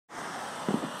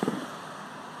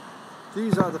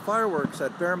These are the fireworks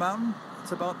at Bear Mountain.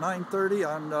 It's about 9:30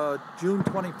 on June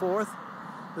 24th.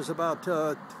 There's about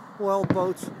 12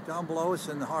 boats down below us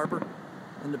in the harbor,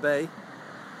 in the bay,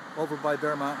 over by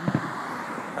Bear Mountain.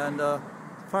 And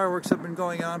fireworks have been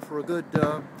going on for a good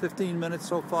 15 minutes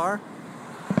so far.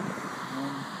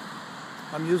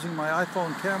 I'm using my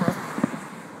iPhone camera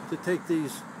to take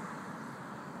these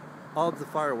of the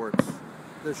fireworks.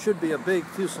 There should be a big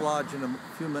fuselage in a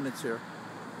few minutes here.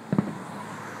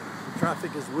 The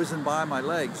traffic is whizzing by my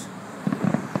legs.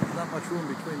 There's not much room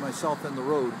between myself and the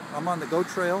road. I'm on the goat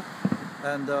trail,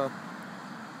 and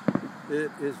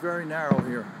it is very narrow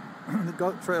here. The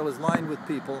goat trail is lined with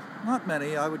people. Not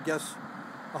many, I would guess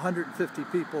 150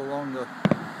 people along the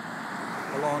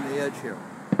edge here.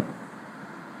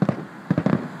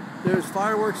 There's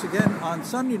fireworks again on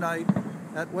Sunday night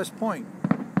at West Point,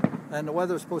 and the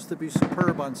weather is supposed to be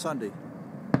superb on Sunday.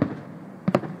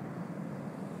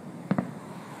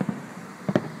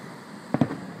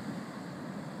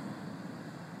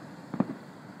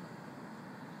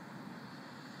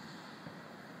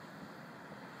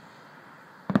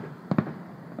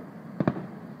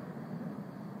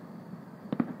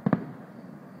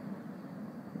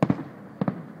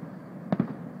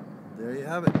 There you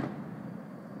have it.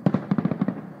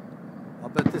 I'll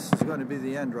bet this is going to be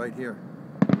the end right here.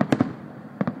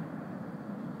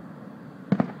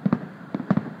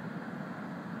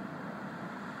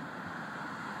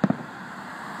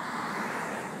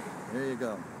 There you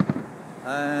go.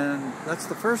 And that's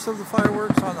the first of the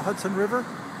fireworks on the Hudson River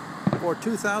for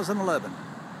 2011.